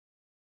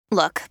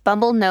Look,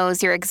 Bumble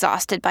knows you're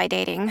exhausted by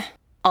dating.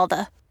 All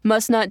the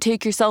must not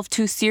take yourself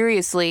too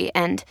seriously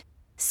and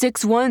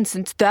 6'1"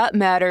 since that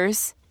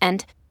matters.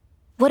 And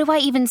what do I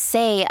even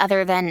say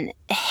other than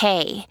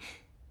hey?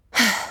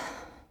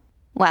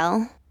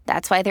 Well,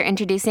 that's why they're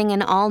introducing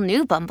an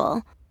all-new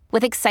Bumble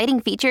with exciting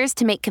features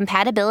to make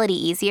compatibility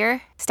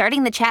easier,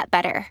 starting the chat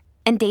better,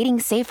 and dating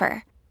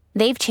safer.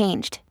 They've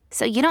changed,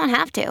 so you don't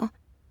have to.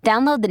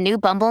 Download the new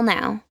Bumble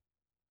now.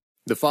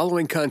 The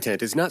following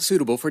content is not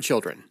suitable for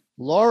children.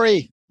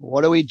 Lori,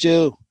 what do we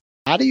do?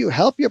 How do you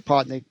help your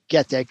partner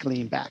get their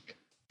gleam back?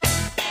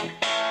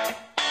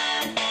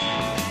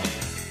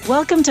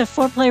 Welcome to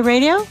Foreplay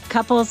Radio,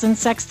 Couples and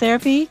Sex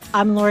Therapy.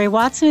 I'm Lori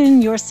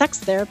Watson, your sex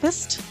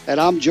therapist.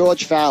 And I'm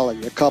George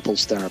Fallon, your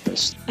couples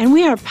therapist. And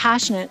we are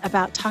passionate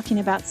about talking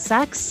about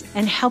sex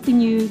and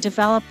helping you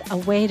develop a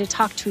way to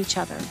talk to each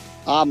other.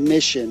 Our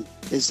mission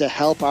is to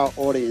help our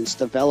audience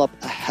develop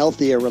a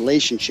healthier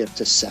relationship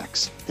to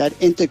sex that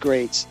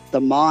integrates the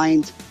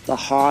mind, the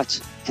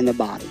heart, and the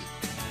body.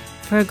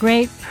 For a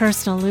great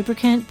personal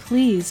lubricant,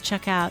 please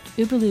check out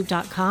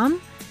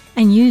uberlube.com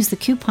and use the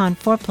coupon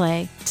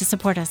Foreplay to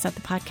support us at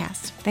the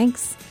podcast.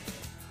 Thanks.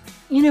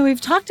 You know,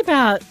 we've talked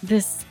about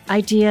this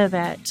idea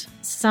that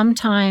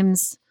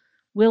sometimes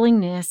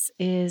willingness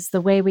is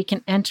the way we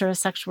can enter a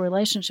sexual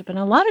relationship. And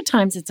a lot of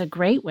times it's a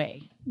great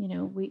way. You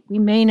know, we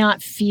may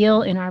not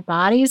feel in our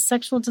bodies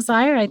sexual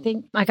desire. I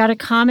think I got a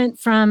comment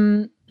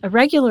from a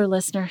regular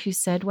listener who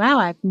said, wow,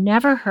 I've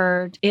never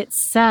heard it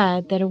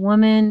said that a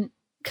woman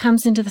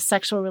comes into the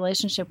sexual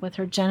relationship with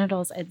her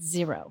genitals at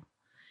 0.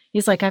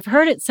 He's like, I've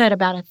heard it said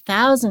about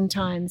 1,000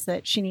 times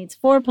that she needs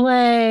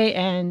foreplay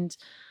and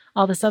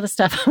all this other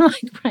stuff. I'm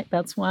like, right,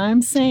 that's why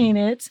I'm saying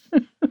it.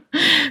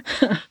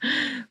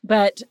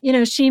 But, you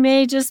know, she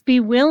may just be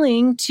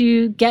willing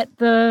to get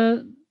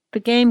the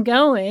game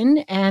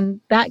going, and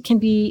that can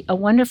be a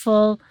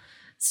wonderful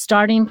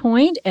starting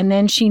point. And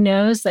then she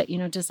knows that, you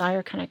know,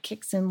 desire kind of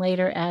kicks in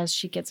later as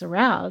she gets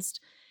aroused.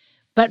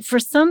 But for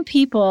some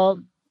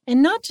people,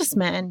 and not just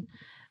men,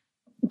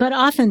 but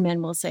often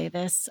men will say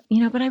this,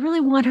 you know, but I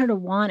really want her to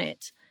want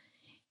it.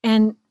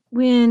 And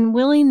when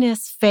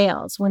willingness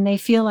fails, when they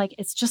feel like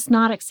it's just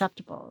not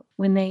acceptable,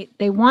 when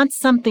they want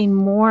something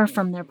more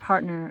from their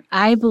partner,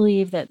 I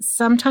believe that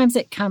sometimes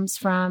it comes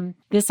from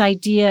this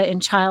idea in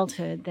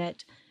childhood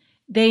that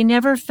they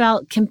never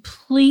felt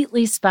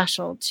completely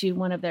special to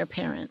one of their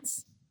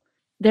parents.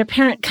 Their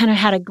parent kind of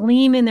had a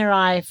gleam in their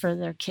eye for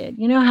their kid.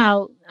 You know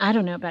how, I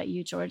don't know about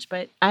you, George,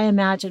 but I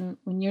imagine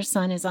when your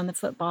son is on the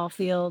football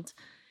field,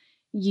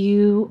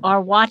 you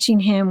are watching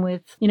him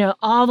with, you know,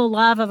 all the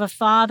love of a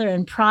father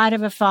and pride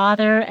of a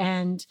father,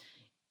 and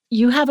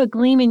you have a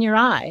gleam in your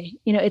eye.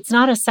 You know, it's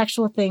not a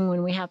sexual thing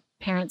when we have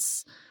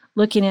parents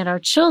looking at our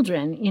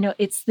children. You know,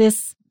 it's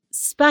this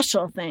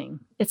special thing.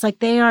 It's like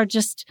they are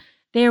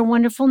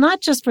wonderful, not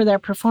just for their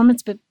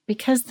performance, but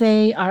because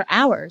they are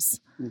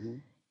ours. Mm-hmm.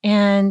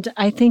 And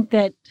I think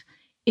that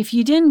if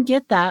you didn't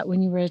get that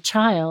when you were a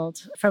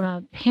child from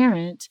a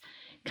parent,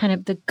 kind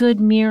of the good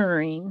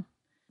mirroring,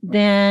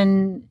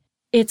 then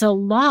it's a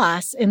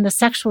loss in the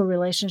sexual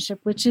relationship,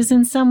 which is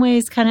in some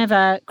ways kind of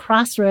a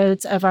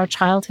crossroads of our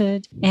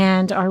childhood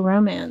and our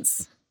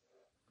romance.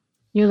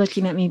 You're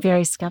looking at me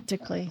very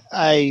skeptically.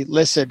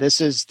 Listen, this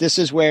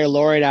is where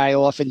Lori and I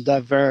often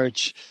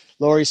diverge.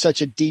 Lori's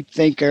such a deep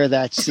thinker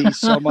that sees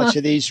so much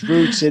of these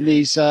roots in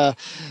these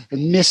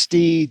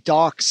misty,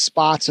 dark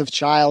spots of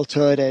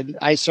childhood. And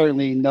I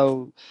certainly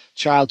know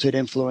childhood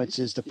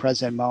influences the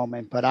present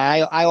moment. But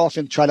I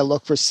often try to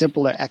look for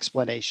simpler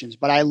explanations.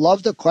 But I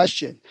love the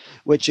question,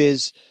 which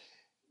is,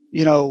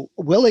 you know,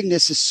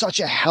 willingness is such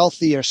a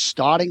healthier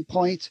starting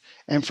point.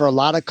 And for a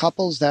lot of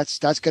couples, that's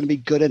going to be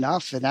good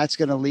enough. And that's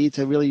going to lead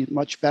to really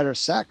much better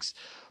sex.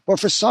 But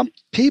for some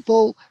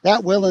people,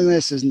 that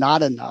willingness is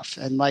not enough.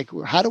 And like,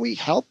 how do we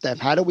help them?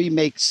 How do we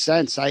make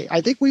sense?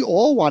 I think we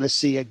all want to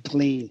see a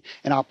gleam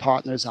in our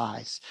partner's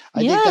eyes. I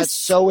think that's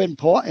so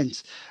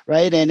important,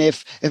 right? And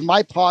if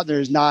my partner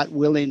is not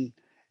willing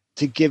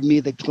to give me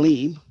the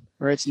gleam,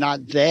 or it's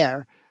not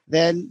there,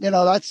 then, you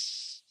know,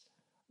 that's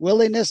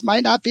willingness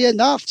might not be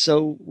enough.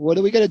 So what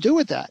are we going to do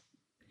with that?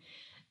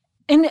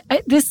 And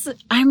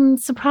I'm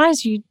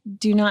surprised you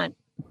do not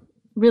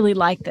really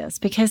like this,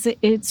 because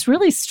it's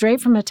really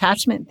straight from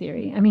attachment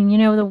theory. I mean, you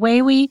know, the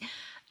way we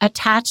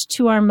attach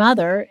to our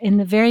mother in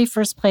the very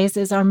first place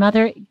is our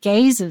mother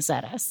gazes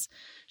at us.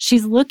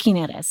 She's looking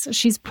at us.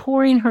 She's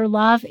pouring her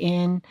love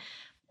in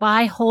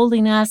by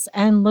holding us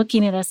and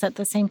looking at us at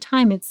the same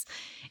time.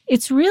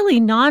 It's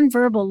really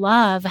nonverbal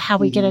love, how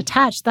we get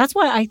attached. That's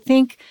why I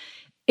think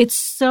it's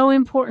so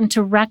important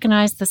to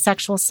recognize the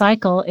sexual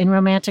cycle in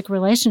romantic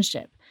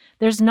relationship.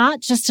 There's not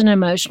just an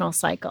emotional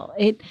cycle.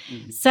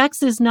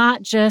 Sex is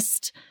not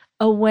just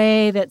a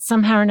way that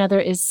somehow or another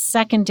is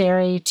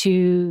secondary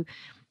to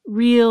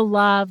real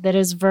love that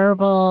is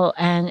verbal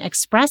and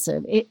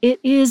expressive. It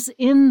is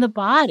in the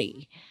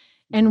body.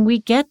 And we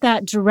get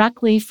that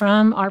directly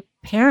from our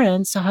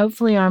parents, so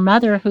hopefully our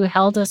mother who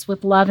held us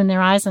with love in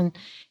their eyes, and,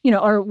 you know,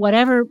 or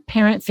whatever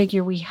parent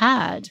figure we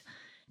had.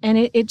 And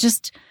it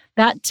just,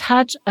 that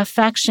touch,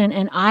 affection,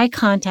 and eye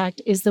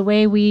contact is the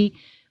way we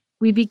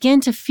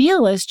begin to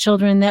feel as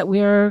children that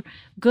we're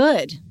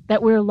good,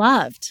 that we're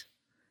loved.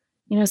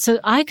 So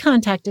eye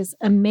contact is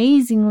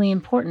amazingly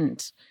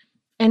important.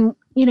 And,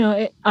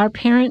 our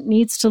parent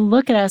needs to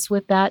look at us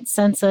with that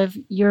sense of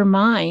you're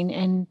mine.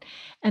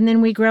 And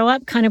then we grow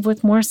up kind of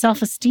with more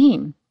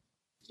self-esteem.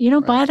 You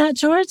don't buy that,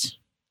 George?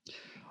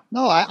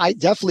 No, I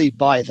definitely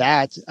buy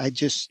that.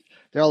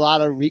 There are a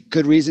lot of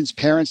good reasons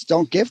parents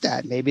don't give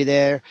that. Maybe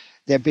they're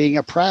being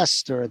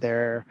oppressed, or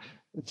they're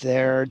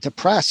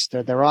depressed,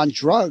 or they're on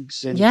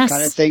drugs, and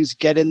kind of things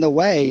get in the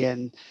way.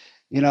 And,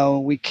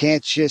 we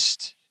can't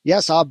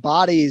yes, our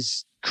body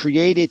is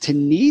created to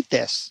need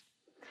this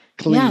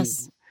clean,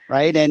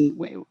 right?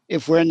 And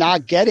if we're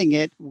not getting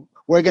it,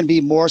 we're going to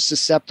be more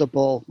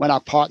susceptible when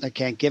our partner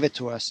can't give it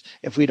to us,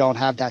 if we don't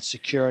have that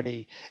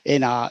security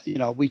in our,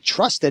 we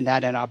trust in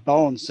that in our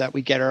bones that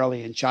we get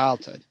early in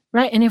childhood.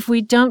 Right. And if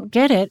we don't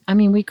get it,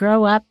 we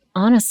grow up,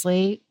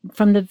 honestly,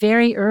 from the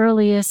very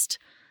earliest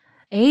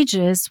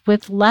ages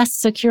with less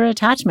secure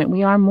attachment.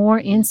 We are more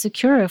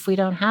insecure if we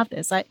don't have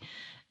this.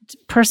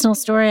 Personal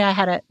story, I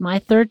had my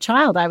third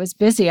child. I was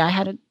busy. I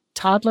had a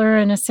toddler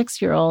and a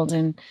 6-year-old,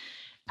 and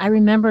I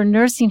remember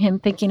nursing him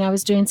thinking I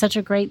was doing such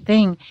a great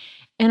thing.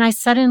 And I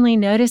suddenly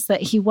noticed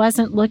that he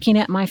wasn't looking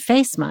at my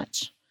face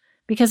much,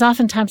 because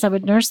oftentimes I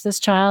would nurse this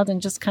child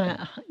and just kind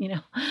of,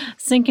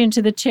 sink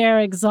into the chair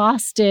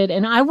exhausted.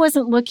 And I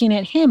wasn't looking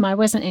at him. I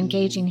wasn't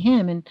engaging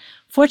him. And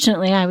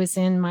fortunately, I was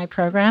in my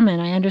program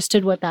and I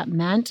understood what that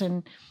meant.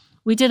 And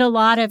we did a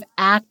lot of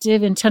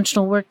active,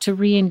 intentional work to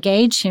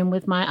re-engage him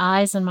with my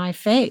eyes and my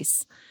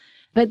face.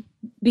 But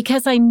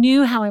because I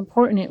knew how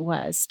important it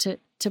was to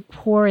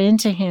pour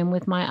into him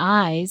with my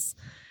eyes,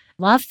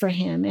 love for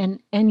him.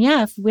 And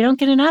yeah, if we don't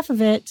get enough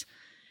of it,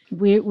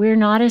 we're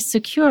not as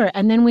secure.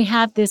 And then we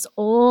have this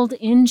old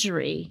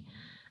injury,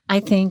 I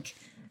think,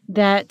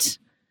 that,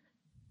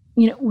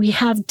 we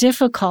have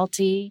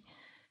difficulty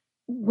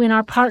when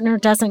our partner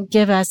doesn't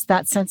give us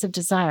that sense of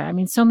desire.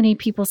 So many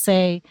people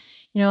say,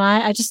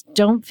 I just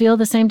don't feel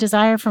the same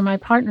desire for my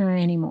partner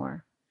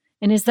anymore.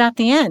 And is that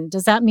the end?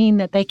 Does that mean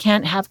that they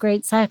can't have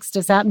great sex?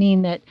 Does that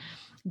mean that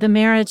the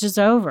marriage is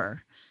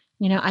over?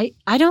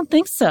 I don't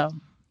think so.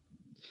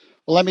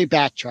 Well, let me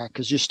backtrack,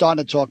 because you're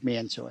starting to talk me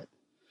into it.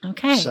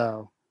 Okay.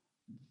 So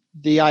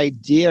the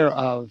idea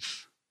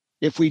of,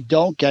 if we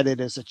don't get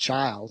it as a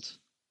child,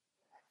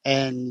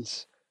 and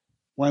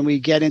when we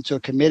get into a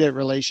committed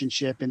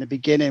relationship in the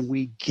beginning,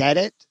 we get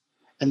it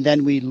and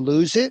then we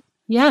lose it.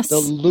 Yes. The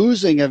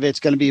losing of it's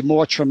going to be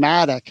more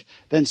traumatic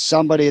than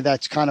somebody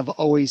that's kind of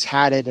always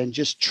had it and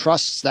just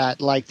trusts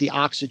that like the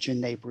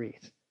oxygen they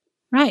breathe.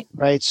 Right.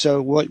 Right.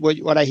 So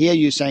what I hear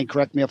you saying,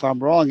 correct me if I'm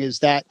wrong, is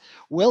that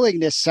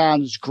willingness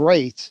sounds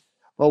great,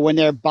 but when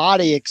their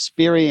body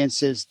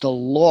experiences the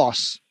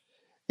loss,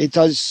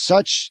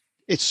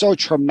 it's so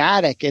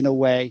traumatic in a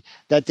way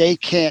that they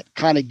can't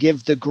kind of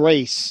give the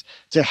grace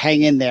to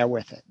hang in there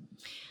with it.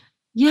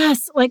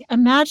 Yes. Like,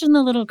 imagine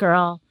the little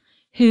girl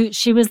who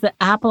she was the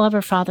apple of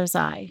her father's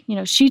eye.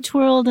 She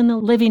twirled in the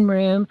living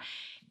room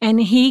and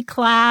he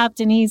clapped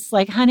and he's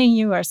like, honey,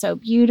 you are so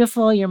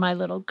beautiful. You're my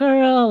little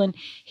girl. And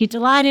he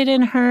delighted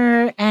in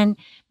her. And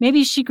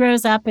maybe she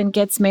grows up and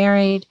gets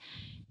married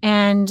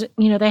and,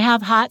 they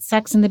have hot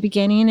sex in the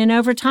beginning. And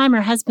over time,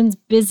 her husband's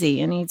busy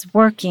and he's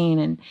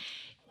working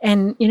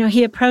and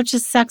he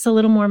approaches sex a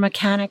little more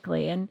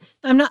mechanically. And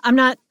I'm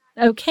not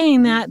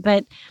okaying that,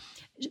 but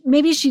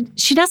maybe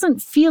she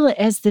doesn't feel it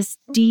as this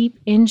deep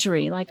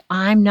injury, like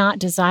I'm not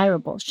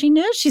desirable. She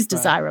knows she's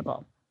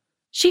desirable.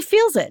 She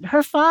feels it.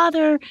 Her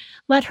father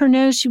let her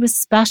know she was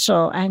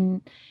special,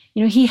 and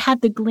he had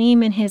the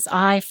gleam in his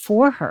eye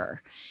for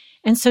her.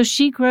 And so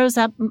she grows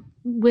up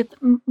with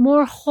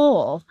more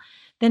whole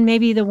than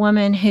maybe the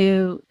woman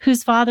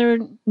whose father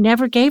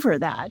never gave her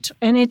that.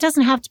 And it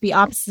doesn't have to be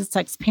opposite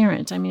sex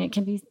parent. It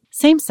can be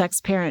same sex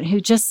parent who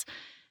just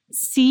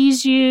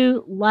sees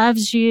you,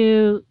 loves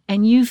you,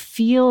 and you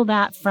feel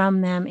that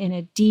from them in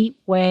a deep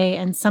way.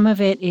 And some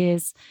of it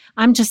is,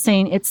 I'm just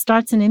saying, it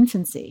starts in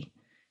infancy,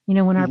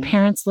 when our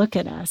parents look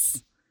at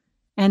us.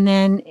 And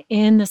then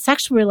in the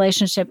sexual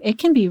relationship, it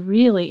can be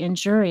really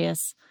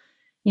injurious,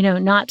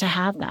 not to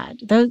have that.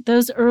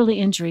 Those early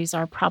injuries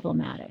are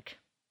problematic.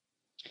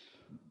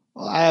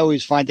 Well, I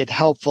always find it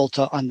helpful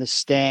to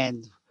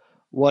understand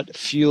what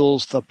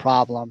fuels the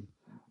problem,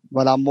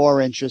 but I'm more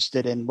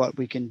interested in what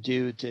we can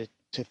do to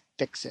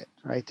fix it,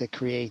 right? To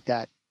create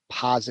that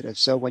positive.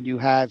 So when you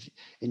have,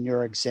 in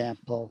your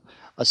example,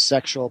 a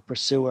sexual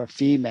pursuer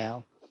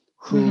female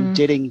who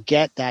didn't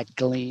get that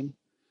gleam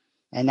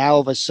and now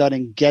all of a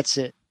sudden gets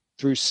it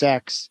through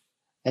sex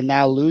and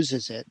now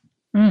loses it,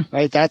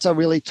 right? That's a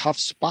really tough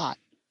spot.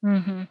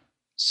 Mm-hmm.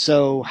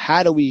 So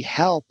how do we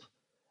help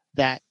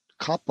that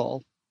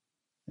couple?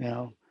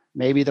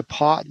 Maybe the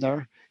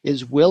partner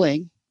is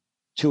willing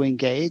to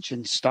engage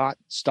and start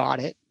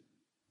it,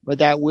 but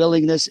that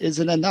willingness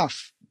isn't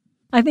enough.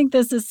 I think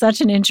this is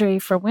such an injury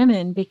for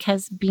women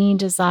because being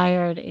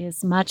desired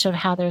is much of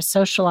how they're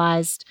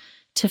socialized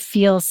to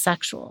feel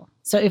sexual.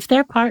 So if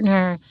their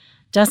partner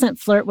doesn't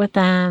flirt with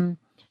them,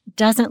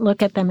 doesn't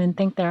look at them and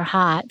think they're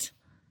hot,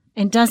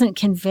 and doesn't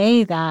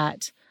convey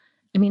that,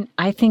 I mean,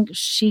 I think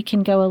she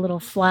can go a little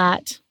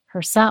flat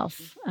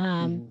herself.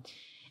 And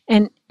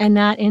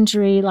that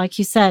injury, like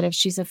you said, if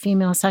she's a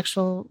female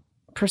sexual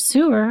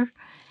pursuer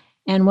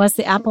and was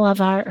the apple of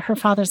her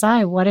father's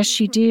eye, what does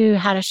she do?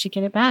 How does she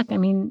get it back? I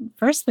mean,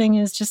 first thing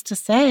is just to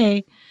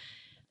say,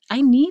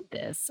 I need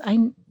this.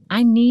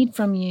 I need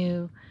from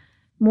you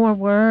more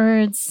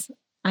words.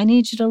 I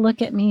need you to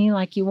look at me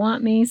like you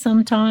want me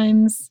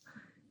sometimes.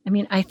 I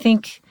mean, I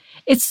think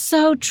it's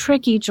so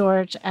tricky,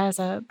 George, as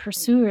a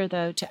pursuer,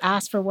 though, to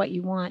ask for what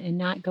you want and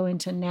not go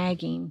into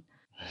nagging.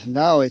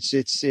 No, it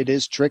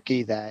is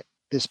tricky that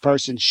this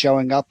person's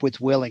showing up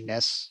with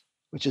willingness,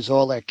 which is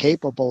all they're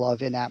capable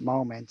of in that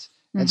moment.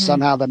 And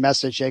somehow the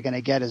message they're going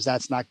to get is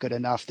that's not good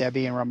enough. They're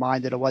being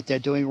reminded of what they're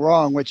doing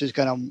wrong, which is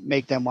going to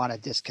make them want to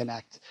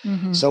disconnect.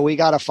 So we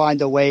got to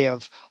find a way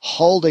of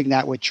holding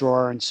that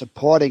withdrawal and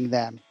supporting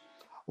them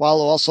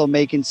while also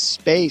making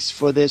space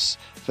for this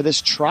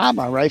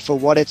trauma, right? For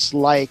what it's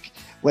like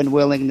when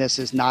willingness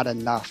is not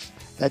enough.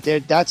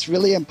 That's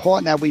really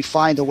important that we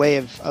find a way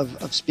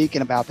of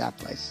speaking about that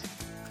place.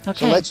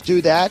 Okay. So let's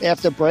do that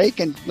after break,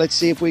 and let's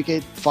see if we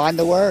could find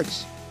the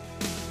words.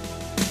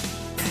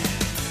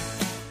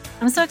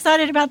 I'm so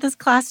excited about this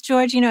class,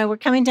 George. You know, we're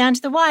coming down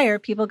to the wire.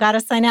 People got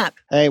to sign up.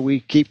 Hey, we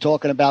keep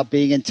talking about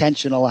being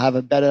intentional, have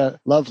a better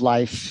love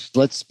life.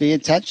 Let's be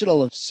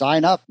intentional.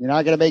 Sign up. You're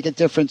not going to make a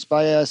difference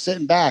by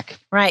sitting back.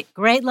 Right.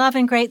 Great love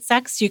and great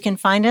sex. You can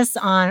find us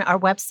on our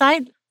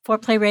website,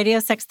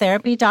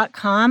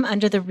 foreplayradiosextherapy.com.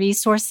 Under the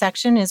resource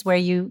section is where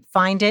you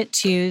find it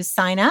to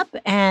sign up.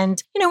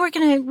 And, you know, we're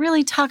going to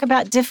really talk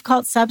about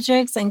difficult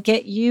subjects and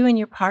get you and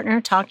your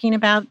partner talking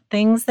about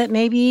things that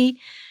maybe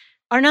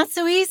are not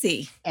so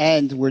easy.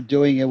 And we're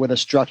doing it with a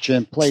structure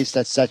in place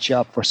that sets you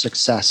up for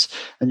success.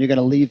 And you're going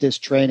to leave this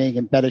training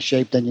in better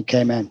shape than you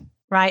came in.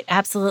 Right.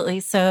 Absolutely.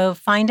 So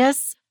find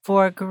us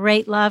for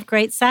great love,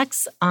 great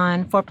sex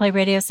on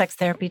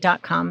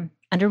foreplayradiosextherapy.com.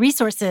 Under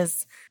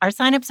resources, our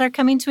signups are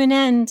coming to an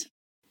end.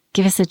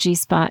 Give us a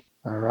G-spot.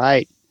 All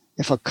right.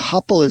 If a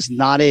couple is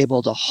not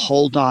able to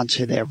hold on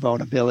to their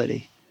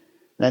vulnerability,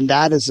 then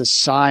that is a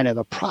sign of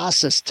the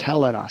process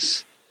telling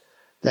us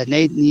that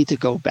they need to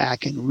go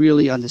back and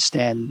really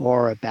understand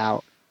more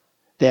about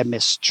their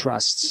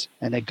mistrusts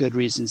and the good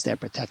reasons they're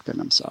protecting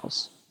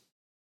themselves.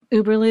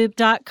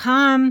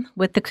 Uberlube.com.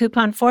 With the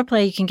coupon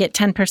Foreplay, you can get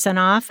 10%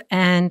 off.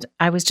 And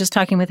I was just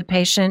talking with a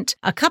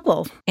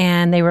couple,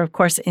 and they were, of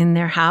course, in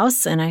their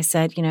house. And I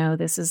said, you know,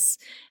 this is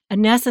a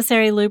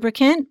necessary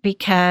lubricant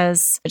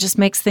because it just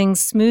makes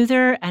things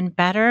smoother and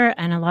better.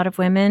 And a lot of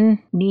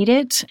women need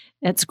it.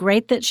 It's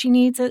great that she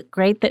needs it.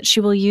 Great that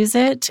she will use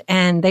it.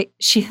 And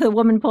the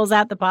woman pulls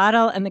out the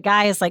bottle and the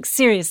guy is like,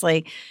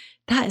 seriously,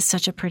 that is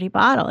such a pretty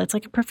bottle. It's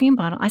like a perfume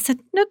bottle. I said,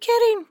 no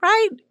kidding,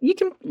 right? You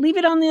can leave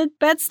it on the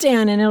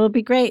bedstand and it'll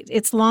be great.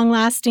 It's long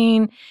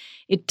lasting.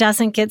 It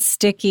doesn't get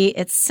sticky.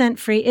 It's scent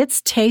free.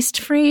 It's taste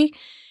free.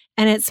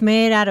 And it's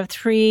made out of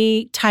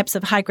 3 types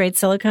of high-grade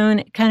silicone.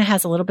 It kind of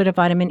has a little bit of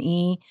vitamin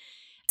E.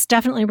 It's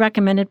definitely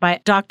recommended by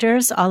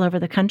doctors all over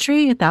the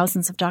country,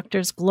 thousands of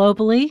doctors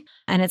globally.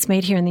 And it's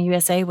made here in the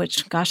USA,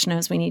 which, gosh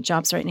knows, we need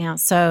jobs right now.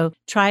 So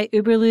try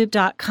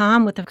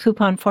Uberlube.com with the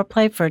coupon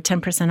Foreplay for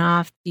 10%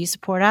 off. You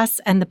support us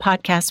and the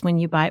podcast when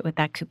you buy it with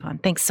that coupon.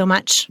 Thanks so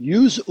much.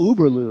 Use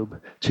Uberlube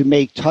to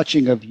make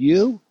touching of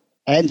you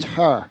and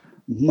her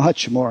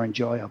much more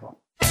enjoyable.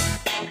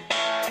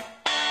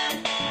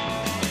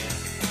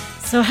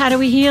 So how do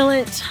we heal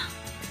it?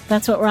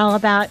 That's what we're all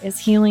about, is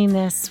healing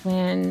this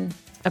when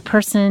a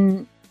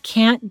person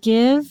can't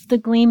give the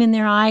gleam in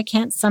their eye,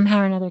 can't somehow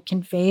or another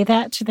convey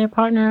that to their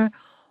partner,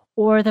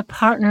 or the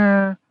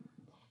partner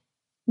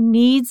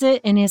needs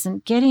it and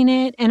isn't getting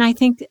it. And I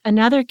think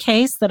another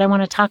case that I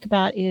want to talk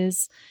about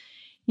is,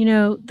 you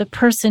know, the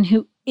person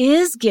who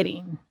is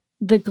getting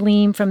the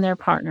gleam from their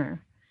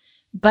partner,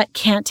 but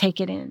can't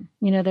take it in.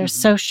 You know, they're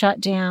so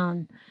shut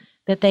down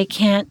that they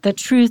can't, the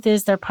truth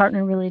is their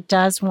partner really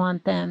does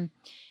want them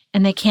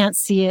and they can't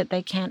see it.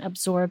 They can't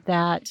absorb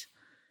that.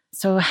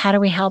 So how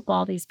do we help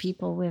all these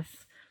people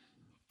with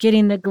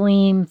getting the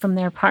gleam from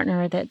their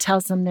partner that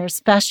tells them they're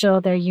special,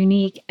 they're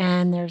unique,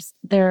 and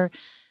they're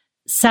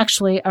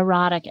sexually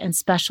erotic and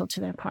special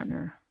to their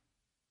partner?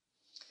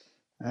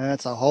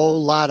 That's a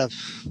whole lot of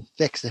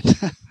fixing.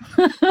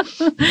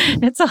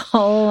 It's a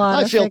whole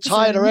lot. I feel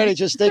tired already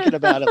just thinking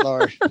about it,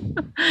 Lori.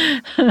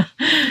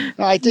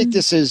 I think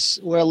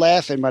we're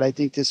laughing, but I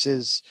think this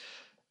is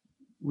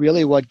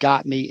really what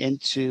got me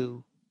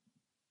into,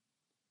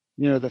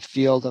 you know, the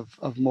field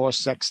of more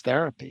sex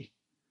therapy.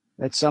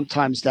 That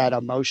sometimes that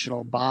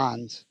emotional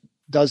bond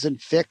doesn't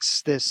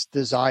fix this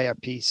desire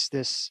piece.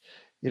 This,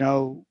 you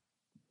know,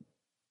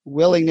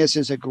 willingness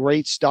is a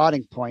great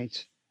starting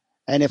point.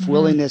 And if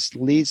willingness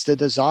leads to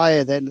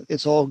desire, then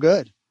it's all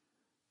good.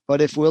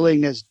 But if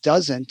willingness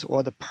doesn't,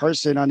 or the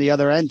person on the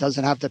other end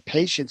doesn't have the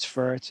patience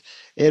for it,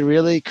 it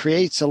really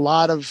creates a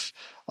lot of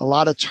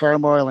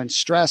turmoil and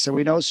stress. And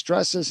we know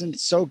stress isn't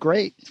so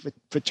great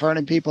for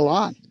turning people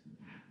on.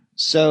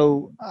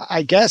 So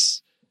I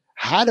guess,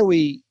 how do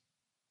we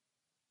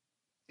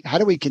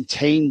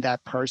contain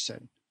that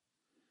person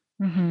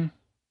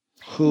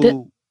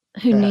who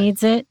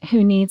needs it,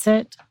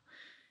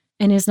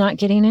 and is not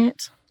getting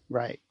it?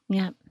 Right.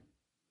 Yeah.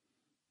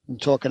 I'm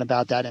talking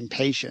about that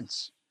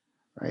impatience,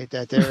 right?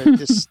 That they're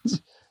this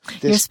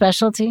your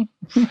specialty.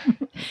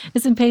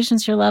 Is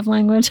impatience your love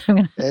language?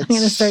 I'm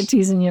gonna start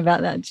teasing you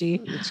about that, G.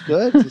 It's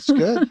good. It's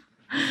good.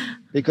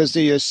 Because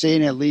you're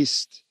seeing at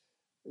least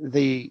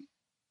the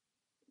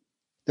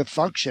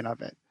function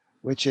of it,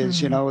 which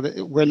is,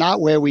 we're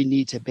not where we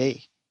need to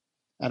be.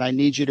 And I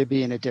need you to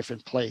be in a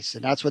different place.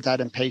 And that's what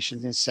that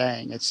impatience is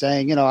saying. It's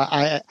saying,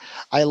 I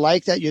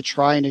like that you're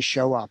trying to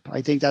show up.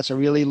 I think that's a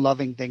really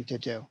loving thing to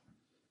do.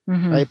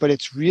 Right. But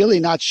it's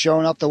really not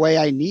showing up the way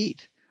I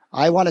need.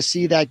 I want to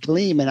see that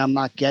gleam and I'm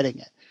not getting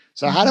it.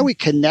 So how do we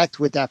connect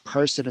with that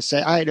person to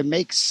say, all right, it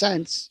makes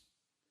sense.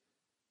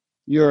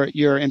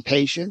 Your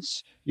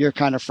impatience, your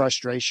kind of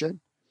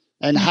frustration.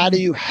 And how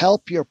do you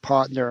help your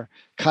partner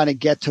kind of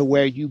get to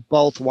where you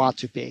both want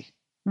to be?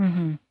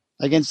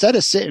 Like, instead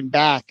of sitting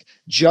back,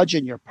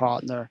 judging your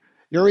partner,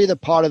 you're either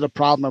part of the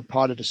problem or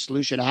part of the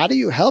solution. How do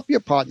you help your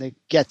partner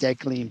get that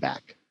gleam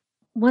back?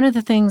 One of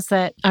the things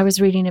that I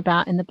was reading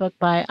about in the book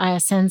by Aya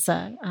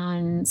Senza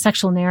on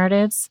sexual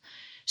narratives,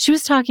 she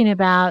was talking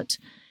about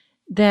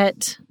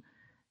that,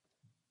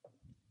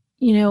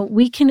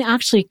 we can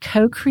actually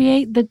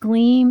co-create the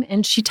gleam.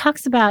 And she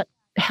talks about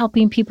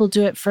helping people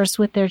do it first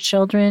with their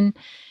children.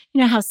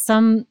 How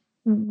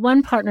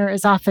one partner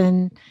is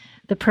often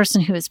the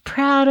person who is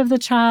proud of the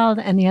child,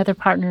 and the other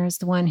partner is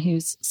the one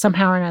who's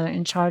somehow or another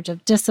in charge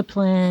of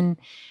discipline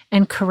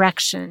and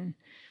correction.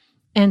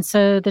 And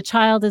so the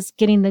child is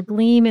getting the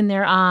gleam in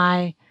their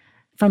eye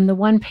from the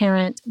one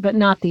parent, but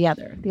not the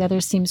other. The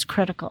other seems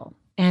critical.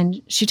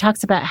 And she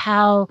talks about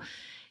how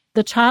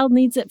the child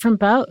needs it from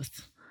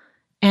both.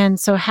 And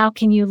so how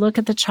can you look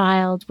at the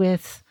child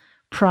with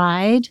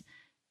pride,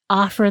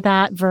 offer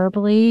that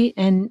verbally,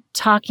 and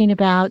talking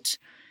about,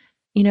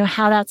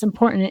 how that's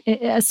important,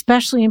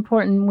 especially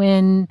important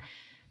when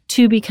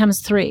 2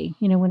 becomes 3,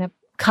 when a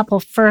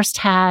couple first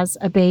has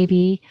a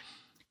baby.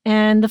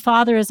 And the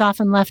father is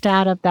often left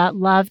out of that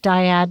love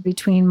dyad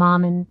between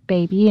mom and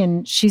baby.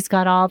 And she's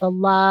got all the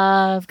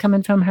love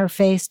coming from her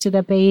face to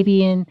the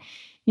baby. And,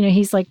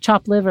 he's like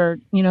chopped liver,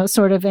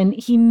 sort of. And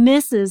he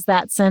misses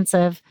that sense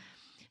of,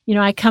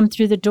 I come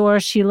through the door,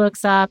 she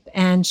looks up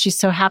and she's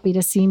so happy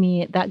to see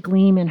me, that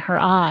gleam in her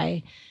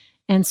eye,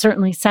 and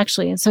certainly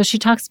sexually. And so she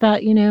talks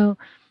about,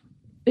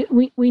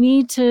 we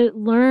need to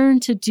learn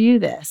to do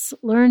this,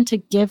 learn to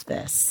give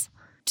this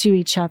to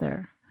each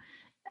other.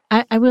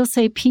 I will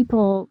say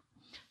people,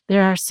 they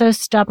are so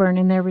stubborn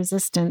in their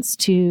resistance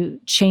to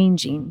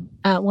changing.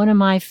 One of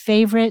my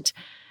favorite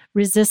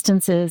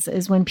resistances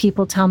is when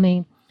people tell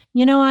me,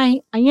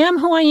 I am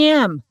who I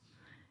am.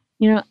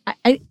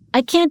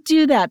 I can't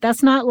do that.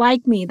 That's not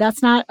like me.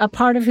 That's not a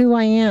part of who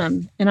I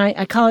am. And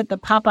I call it the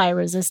Popeye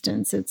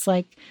resistance. It's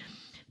like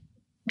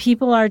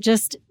people are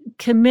just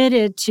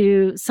committed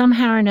to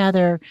somehow or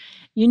another,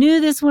 you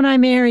knew this when I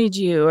married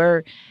you,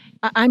 or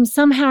I'm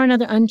somehow or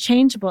another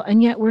unchangeable.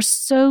 And yet we're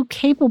so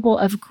capable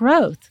of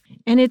growth.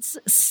 And it's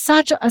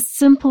such a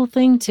simple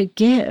thing to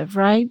give,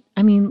 right?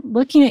 I mean,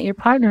 looking at your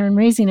partner and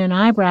raising an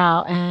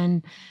eyebrow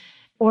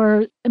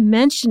or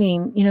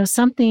mentioning,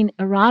 something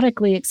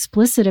erotically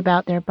explicit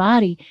about their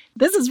body.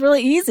 This is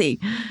really easy.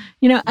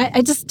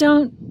 I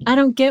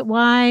don't get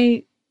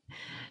why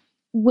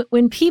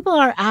when people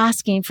are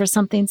asking for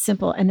something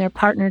simple and their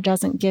partner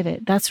doesn't give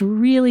it, that's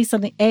really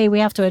something, we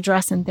have to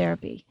address in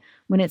therapy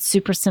when it's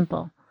super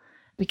simple,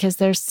 because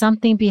there's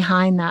something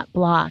behind that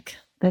block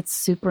that's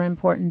super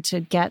important to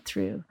get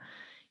through,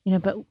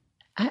 but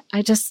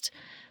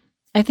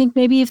I think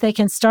maybe if they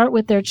can start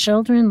with their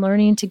children,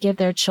 learning to give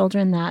their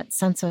children that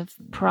sense of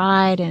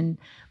pride and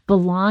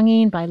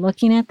belonging by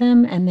looking at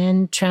them, and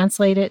then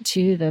translate it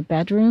to the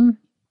bedroom.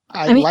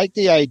 I like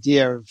the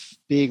idea of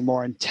being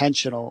more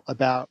intentional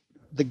about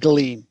the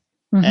gleam.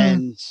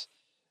 And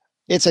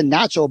it's a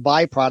natural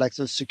byproduct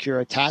of secure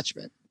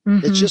attachment.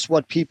 It's just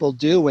what people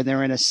do when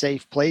they're in a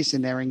safe place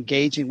and they're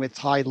engaging with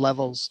high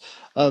levels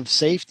of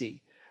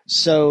safety.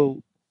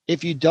 So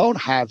if you don't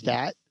have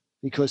that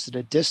because of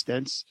the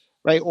distance,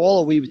 right,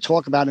 all we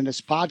talk about in this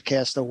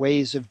podcast are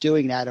ways of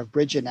doing that, of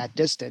bridging that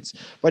distance.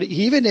 But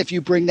even if you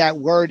bring that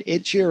word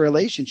into your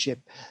relationship,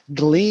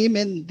 gleam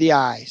in the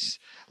eyes,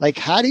 like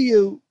how do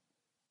you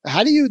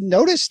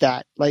notice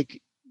that?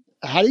 Like,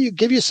 how do you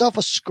give yourself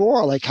a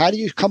score? Like, how do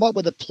you come up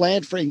with a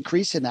plan for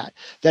increasing that?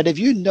 That if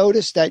you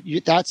notice that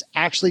that's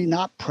actually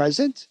not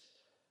present,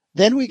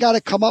 then we got to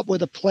come up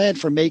with a plan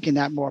for making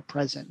that more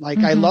present. Like,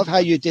 I love how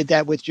you did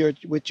that with your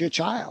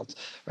child,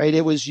 right?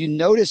 It was, you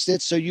noticed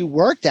it, so you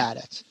worked at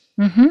it,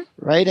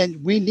 right?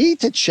 And we need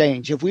to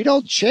change. If we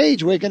don't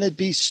change, we're going to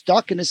be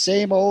stuck in the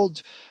same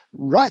old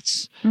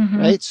ruts,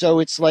 right? So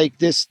it's like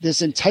this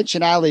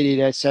intentionality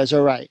that says,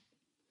 all right,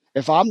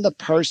 if I'm the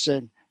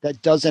person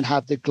that doesn't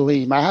have the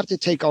gleam, I have to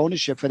take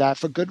ownership for that.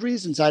 For good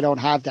reasons, I don't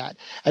have that.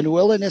 And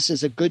willingness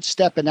is a good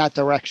step in that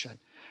direction,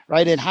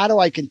 right? And how do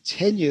I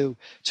continue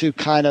to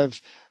kind of,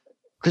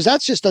 because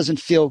that just doesn't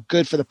feel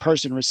good for the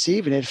person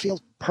receiving it. It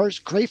feels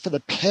great for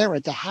the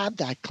parent to have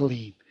that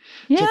gleam,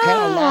 to kind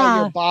of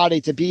allow your body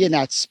to be in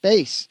that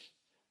space.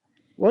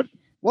 What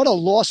a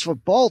loss for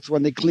both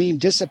when the gleam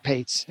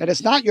dissipates. And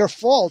it's not your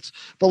fault,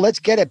 but let's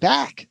get it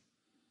back.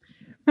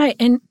 Right.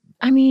 And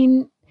I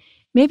mean,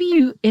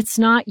 maybe it's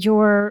not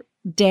your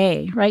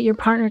day, right? Your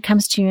partner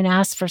comes to you and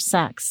asks for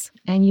sex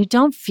and you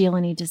don't feel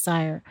any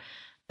desire.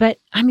 But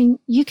I mean,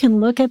 you can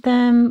look at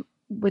them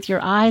with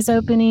your eyes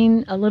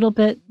opening a little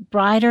bit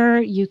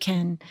brighter. You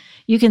can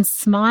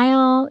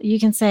smile. You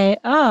can say,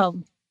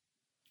 "Oh,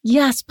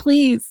 yes,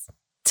 please,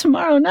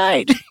 tomorrow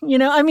night."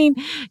 I mean,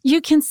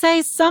 you can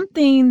say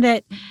something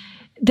that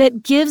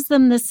gives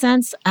them the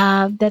sense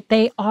of that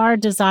they are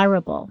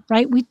desirable,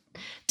 right?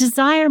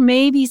 Desire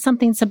may be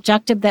something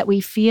subjective that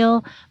we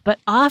feel, but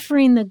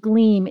offering the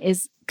gleam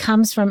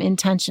comes from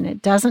intention.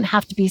 It doesn't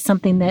have to be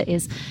something that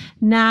is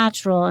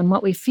natural and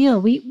what we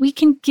feel. We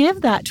can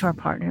give that to our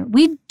partner.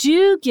 We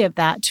do give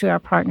that to our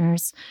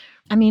partners.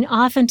 I mean,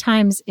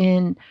 oftentimes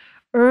in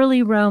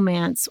early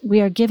romance,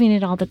 we are giving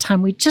it all the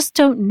time. We just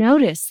don't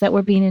notice that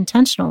we're being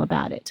intentional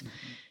about it.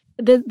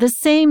 The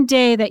same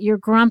day that you're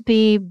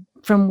grumpy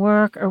from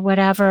work or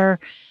whatever,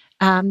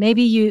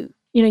 maybe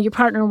your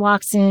partner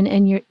walks in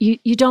and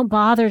you don't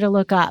bother to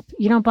look up.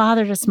 You don't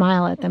bother to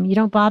smile at them. You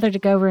don't bother to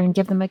go over and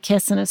give them a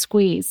kiss and a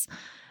squeeze.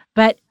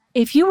 But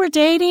if you were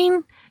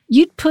dating,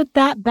 you'd put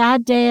that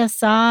bad day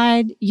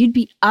aside. You'd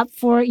be up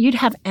for it. You'd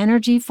have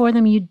energy for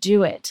them. You'd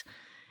do it.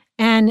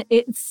 And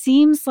it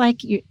seems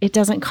like it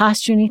doesn't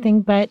cost you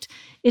anything, but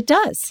it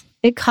does.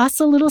 It costs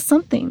a little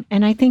something.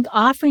 And I think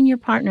offering your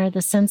partner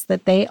the sense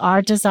that they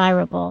are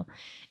desirable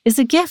is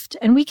a gift.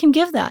 And we can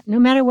give that no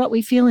matter what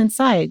we feel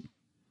inside.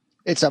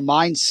 It's a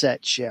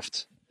mindset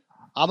shift.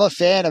 I'm a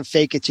fan of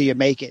fake it till you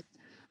make it.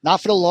 Not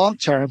for the long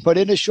term, but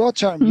in the short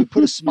term, you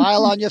put a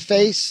smile on your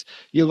face,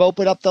 you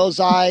open up those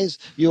eyes,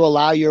 you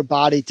allow your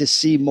body to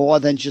see more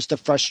than just the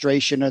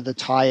frustration or the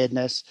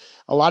tiredness.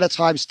 A lot of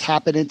times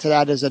tapping into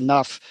that is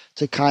enough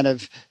to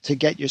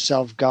get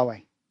yourself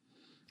going.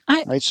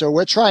 Right? So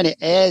we're trying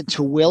to add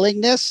to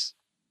willingness,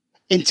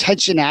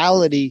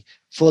 intentionality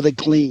for the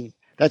gleam.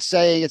 That's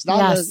saying it's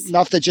not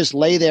enough to just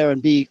lay there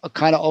and be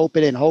kind of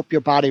open and hope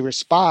your body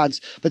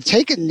responds, but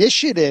take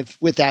initiative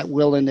with that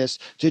willingness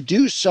to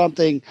do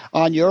something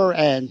on your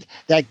end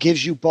that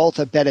gives you both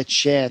a better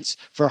chance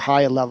for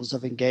higher levels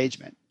of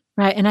engagement.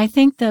 Right. And I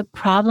think the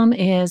problem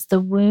is the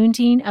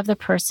wounding of the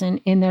person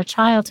in their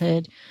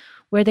childhood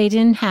where they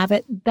didn't have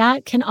it.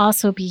 That can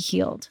also be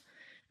healed.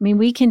 I mean,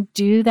 we can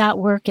do that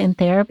work in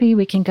therapy.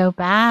 We can go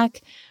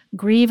back,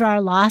 grieve our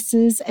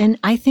losses. And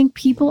I think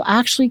people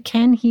actually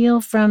can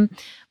heal from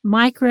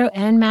micro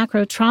and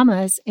macro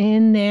traumas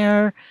in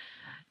their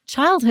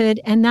childhood.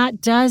 And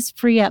that does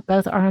free up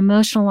both our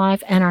emotional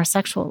life and our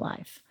sexual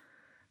life.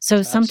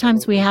 So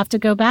sometimes we have to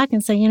go back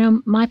and say,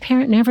 my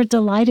parent never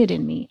delighted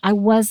in me. I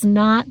was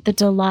not the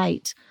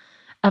delight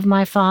of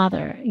my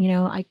father.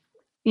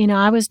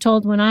 I was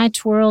told when I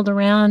twirled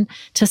around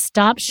to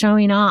stop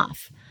showing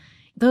off.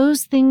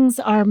 Those things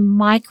are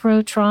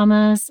micro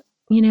traumas.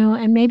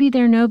 And maybe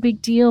they're no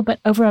big deal,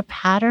 but over a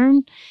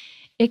pattern,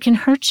 it can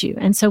hurt you.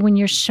 And so when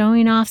you're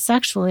showing off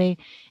sexually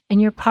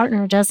and your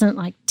partner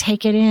doesn't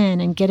take it in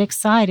and get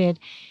excited,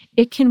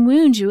 it can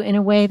wound you in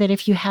a way that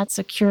if you had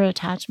secure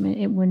attachment,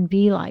 it wouldn't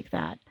be like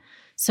that.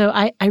 So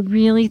I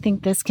really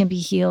think this can be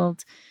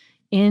healed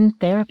in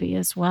therapy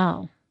as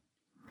well.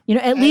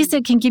 At least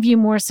it can give you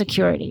more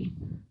security.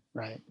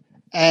 Right.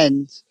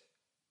 And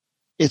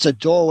it's a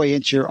doorway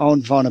into your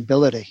own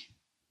vulnerability.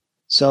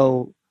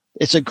 So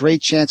it's a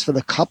great chance for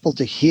the couple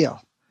to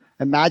heal.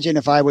 Imagine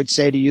if I would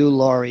say to you,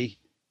 Lori,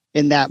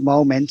 in that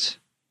moment,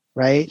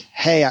 right?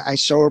 Hey, I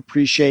so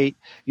appreciate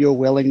your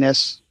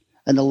willingness.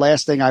 And the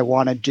last thing I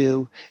want to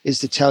do is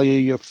to tell you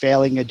you're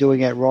failing or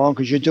doing it wrong,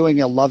 because you're doing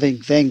a loving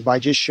thing by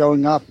just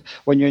showing up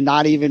when you're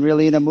not even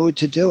really in a mood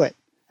to do it.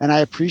 And I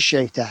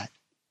appreciate that.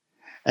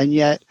 And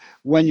yet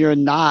when you're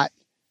not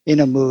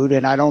in a mood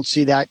and I don't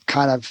see that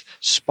kind of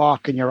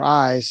spark in your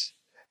eyes,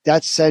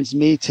 that sends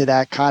me to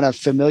that kind of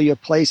familiar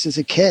place as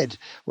a kid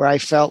where I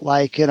felt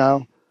like,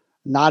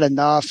 not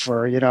enough,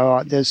 or,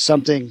 there's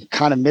something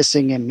kind of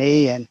missing in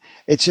me. And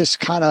it just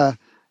kind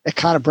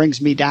of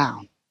brings me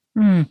down.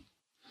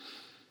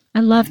 I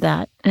love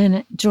that.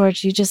 And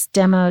George, you just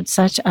demoed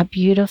such a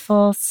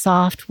beautiful,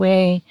 soft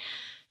way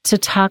to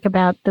talk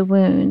about the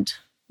wound.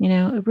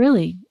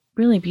 Really,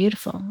 really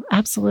beautiful.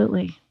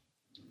 Absolutely.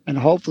 And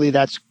hopefully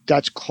that's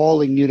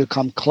calling you to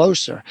come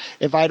closer.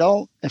 If I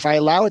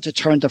allow it to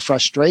turn to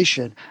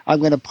frustration, I'm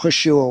going to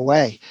push you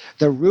away.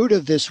 The root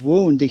of this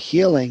wound, the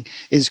healing,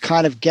 is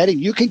kind of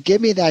you can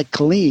give me that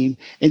gleam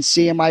in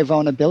seeing my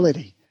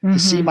vulnerability, to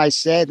see my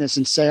sadness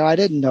and say, oh, I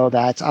didn't know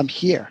that. I'm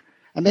here.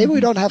 And maybe we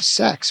don't have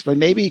sex, but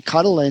maybe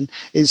cuddling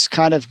is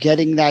kind of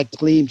getting that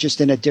gleam just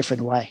in a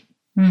different way.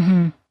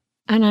 And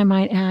I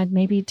might add,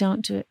 maybe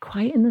don't do it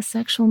quite in the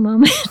sexual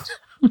moment.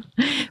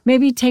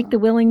 Maybe take the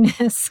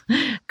willingness,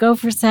 go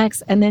for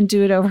sex, and then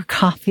do it over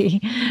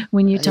coffee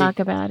when you talk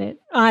about it.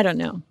 I don't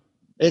know.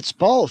 It's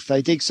both.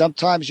 I think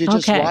sometimes you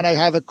just want to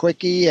have a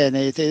quickie and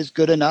it is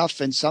good enough.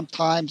 And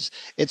sometimes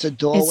it's a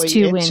doorway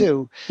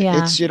into.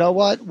 It's, you know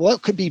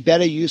what could be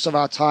better use of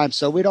our time?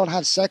 So we don't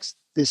have sex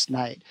this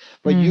night,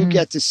 but you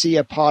get to see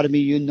a part of me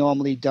you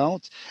normally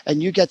don't.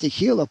 And you get to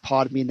heal a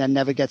part of me that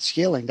never gets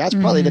healing. That's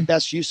probably the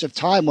best use of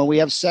time. When we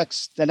have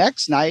sex the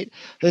next night,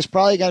 it's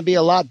probably going to be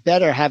a lot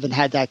better having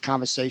had that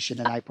conversation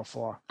the night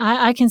before.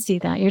 I can see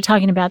that. You're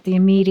talking about the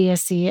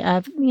immediacy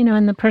of,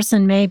 and the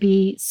person may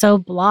be so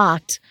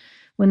blocked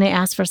when they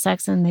ask for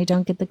sex and they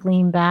don't get the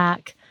gleam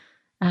back.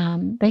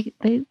 They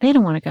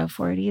don't want to go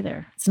for it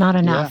either. It's not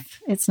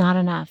enough. Yeah. It's not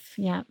enough.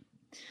 Yeah.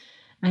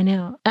 I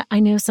know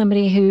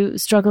somebody who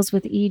struggles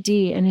with ED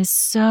and is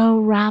so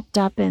wrapped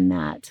up in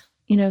that,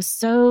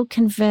 so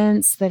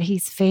convinced that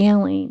he's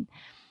failing.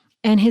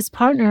 And his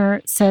partner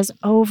says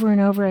over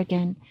and over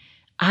again,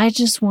 I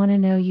just want to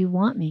know you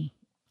want me.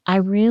 I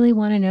really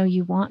want to know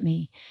you want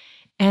me.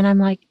 And I'm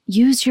like,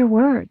 use your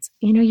words.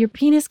 Your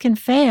penis can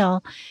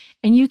fail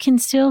and you can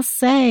still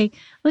say,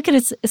 look at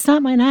it, it's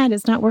not my night,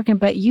 it's not working,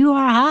 but you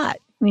are hot.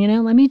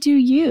 Let me do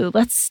you.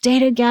 Let's stay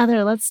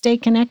together. Let's stay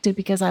connected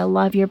because I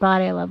love your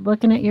body. I love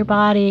looking at your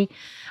body.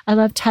 I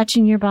love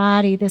touching your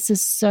body. This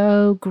is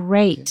so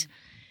great.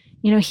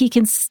 He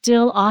can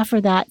still offer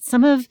that.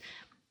 Some of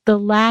the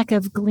lack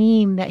of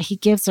gleam that he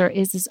gives her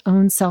is his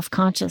own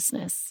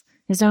self-consciousness,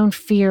 his own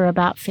fear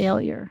about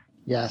failure.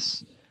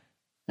 Yes.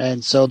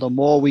 And so the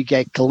more we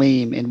get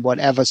gleam in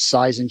whatever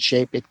size and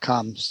shape it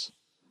comes,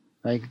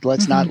 right?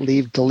 Let's not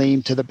leave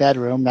gleam to the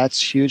bedroom.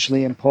 That's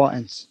hugely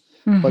important.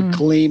 But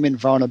gleam and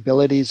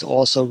vulnerability is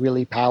also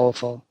really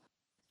powerful.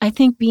 I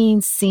think being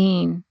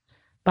seen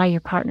by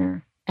your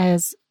partner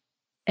as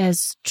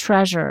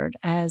treasured,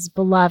 as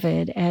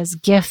beloved, as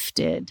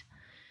gifted,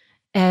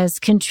 as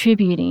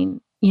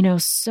contributing,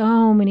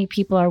 so many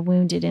people are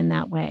wounded in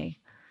that way.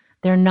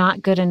 They're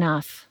not good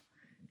enough.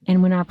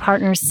 And when our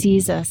partner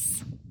sees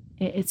us,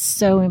 it's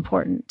so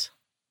important.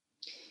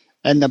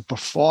 And the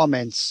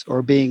performance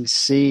or being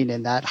seen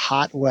in that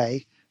hot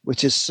way,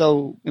 which is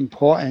so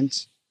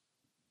important.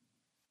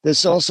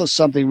 There's also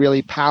something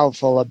really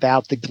powerful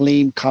about the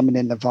gleam coming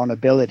in the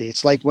vulnerability.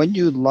 It's like when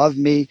you love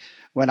me,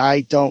 when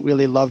I don't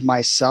really love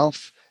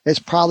myself, it's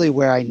probably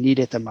where I need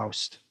it the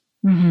most.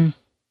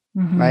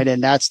 Right?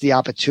 And that's the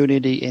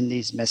opportunity in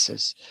these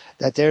misses,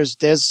 that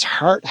there's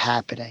hurt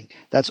happening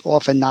that's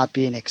often not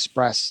being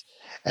expressed.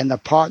 And the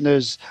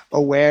partner's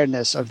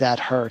awareness of that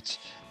hurt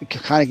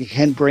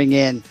can bring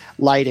in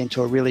light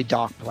into a really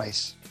dark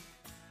place.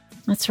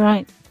 That's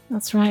right.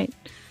 That's right.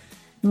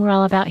 And we're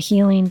all about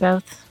healing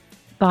both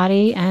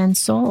body and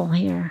soul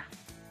here.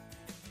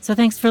 So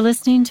thanks for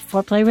listening to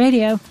Foreplay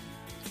Radio.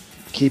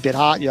 Keep it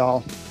hot,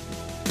 y'all.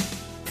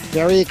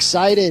 Very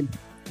excited,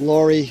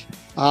 Lori,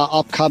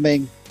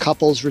 upcoming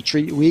couples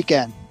retreat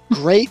weekend.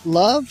 Great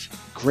love,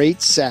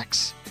 great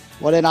sex.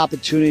 What an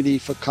opportunity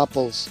for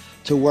couples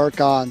to work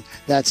on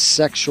that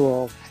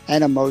sexual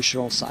and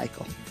emotional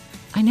cycle.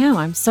 I know.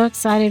 I'm so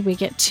excited we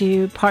get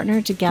to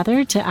partner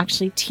together to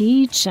actually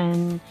teach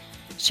and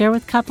share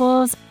with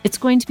couples. It's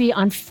going to be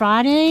on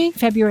Friday,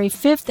 February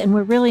 5th, and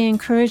we're really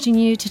encouraging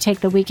you to take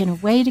the weekend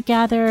away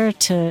together,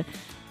 to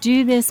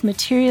do this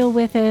material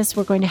with us.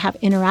 We're going to have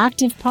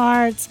interactive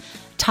parts,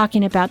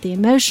 talking about the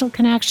emotional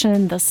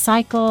connection, the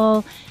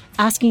cycle,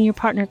 asking your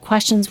partner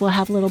questions. We'll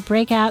have little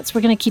breakouts. We're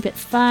going to keep it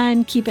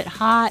fun, keep it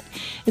hot.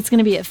 It's going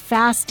to be a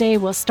fast day.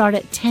 We'll start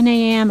at 10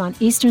 a.m. on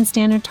Eastern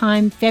Standard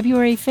Time,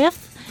 February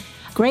 5th.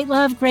 Great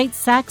love, great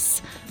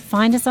sex.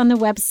 Find us on the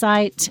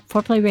website,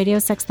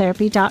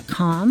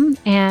 foreplayradiosextherapy.com,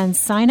 and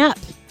sign up.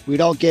 We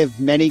don't give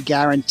many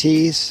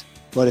guarantees,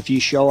 but if you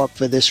show up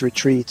for this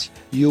retreat,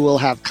 you will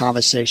have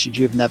conversations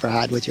you've never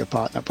had with your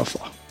partner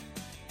before.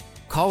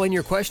 Call in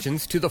your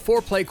questions to the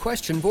Foreplay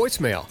question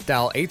voicemail.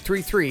 Dial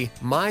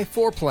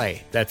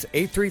 833-MY-4PLAY. That's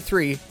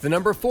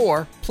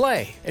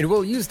 833-4-PLAY. And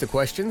we'll use the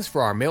questions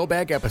for our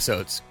mailbag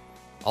episodes.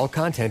 All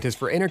content is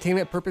for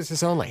entertainment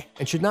purposes only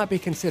and should not be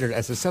considered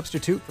as a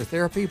substitute for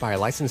therapy by a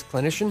licensed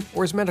clinician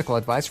or as medical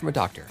advice from a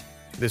doctor.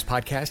 This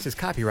podcast is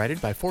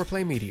copyrighted by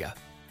Foreplay Media.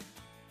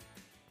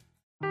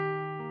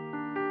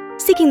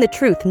 Seeking the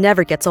truth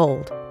never gets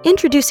old.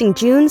 Introducing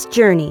June's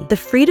Journey, the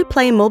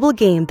free-to-play mobile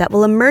game that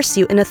will immerse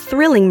you in a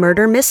thrilling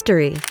murder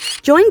mystery.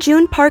 Join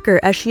June Parker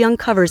as she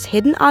uncovers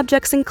hidden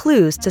objects and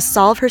clues to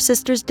solve her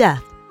sister's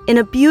death in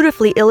a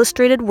beautifully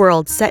illustrated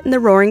world set in the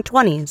Roaring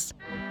 '20s.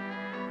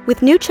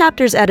 With new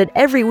chapters added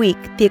every week,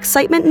 the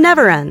excitement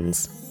never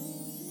ends.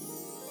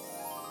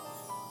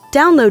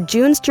 Download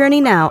June's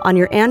Journey now on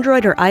your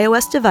Android or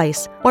iOS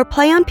device, or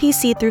play on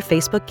PC through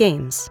Facebook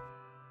Games.